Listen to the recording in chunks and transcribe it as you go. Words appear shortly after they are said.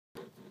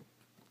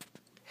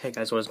Hey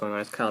guys, what is going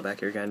on? It's Kyle back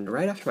here again.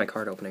 Right after my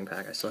card opening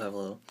pack, I still have a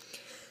little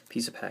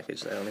piece of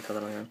package that I only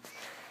filled out on.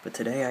 But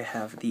today I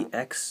have the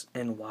X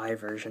and Y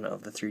version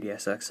of the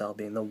 3DS XL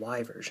being the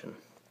Y version.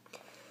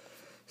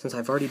 Since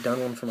I've already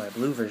done one for my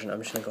blue version,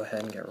 I'm just going to go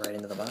ahead and get right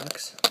into the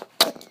box.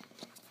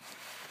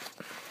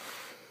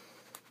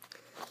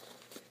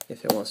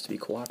 If it wants to be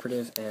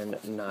cooperative and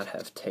not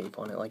have tape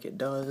on it like it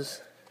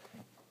does.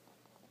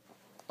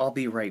 I'll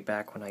be right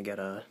back when I get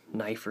a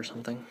knife or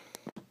something.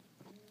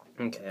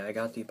 Okay, I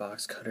got the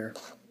box cutter.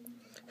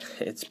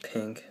 It's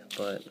pink,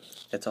 but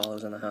it's all that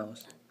was in the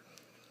house.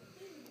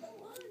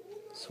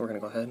 So we're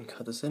going to go ahead and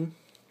cut this in.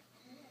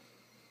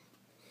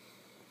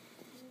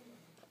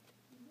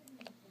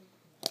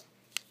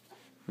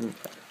 Okay.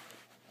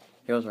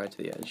 It goes right to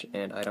the edge,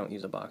 and I don't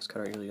use a box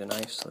cutter, I usually use a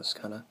knife, so it's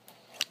kind of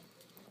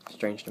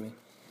strange to me.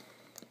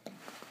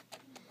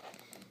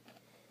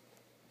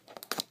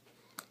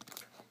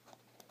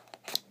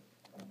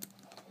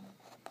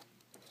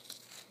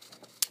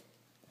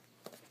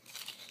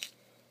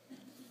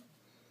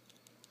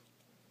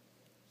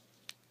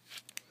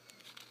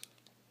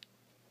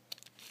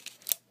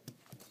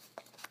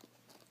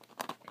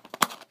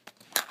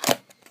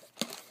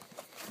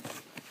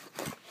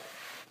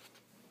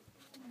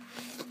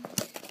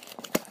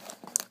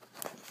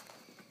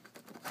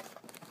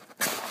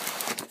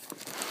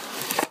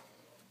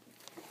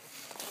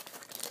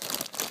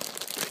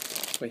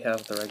 We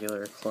have the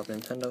regular Club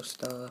Nintendo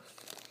stuff,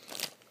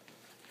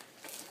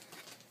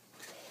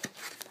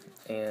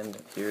 and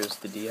here's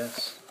the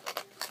DS.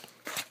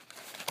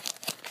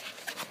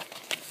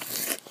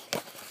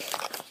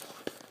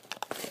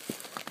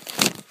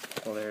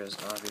 Well, there's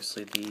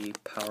obviously the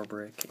power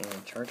brick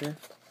and charger,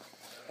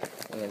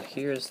 and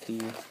here's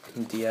the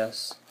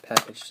DS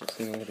packaged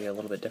seeming to be a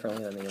little bit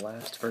differently than the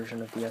last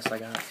version of DS I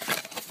got.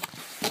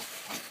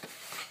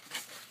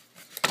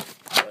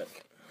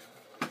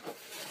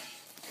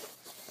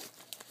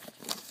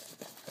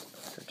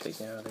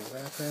 Taking out of the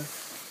wrapper,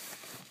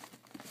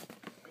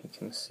 you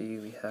can see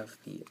we have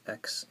the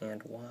X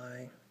and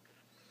Y.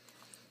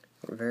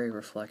 We're very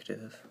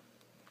reflective,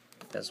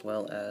 as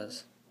well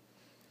as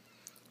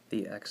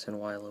the X and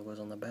Y logos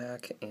on the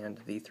back and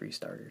the 3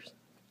 starters.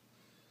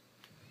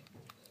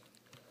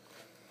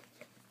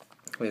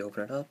 We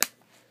open it up.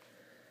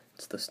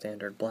 It's the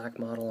standard black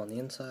model on the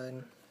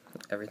inside.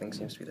 Everything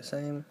seems to be the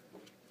same.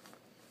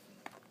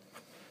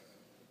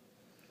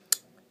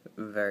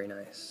 Very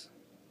nice.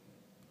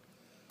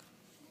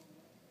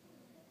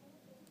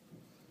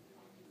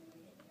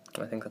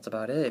 I think that's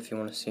about it. If you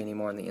want to see any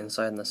more on the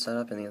inside and the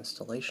setup and the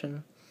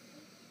installation,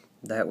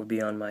 that would be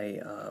on my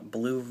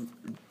blue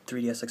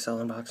 3DS XL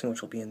unboxing,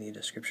 which will be in the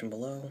description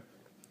below.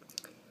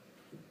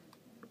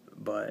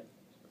 But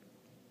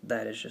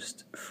that is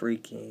just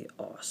freaky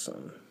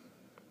awesome.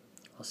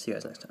 I'll see you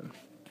guys next time.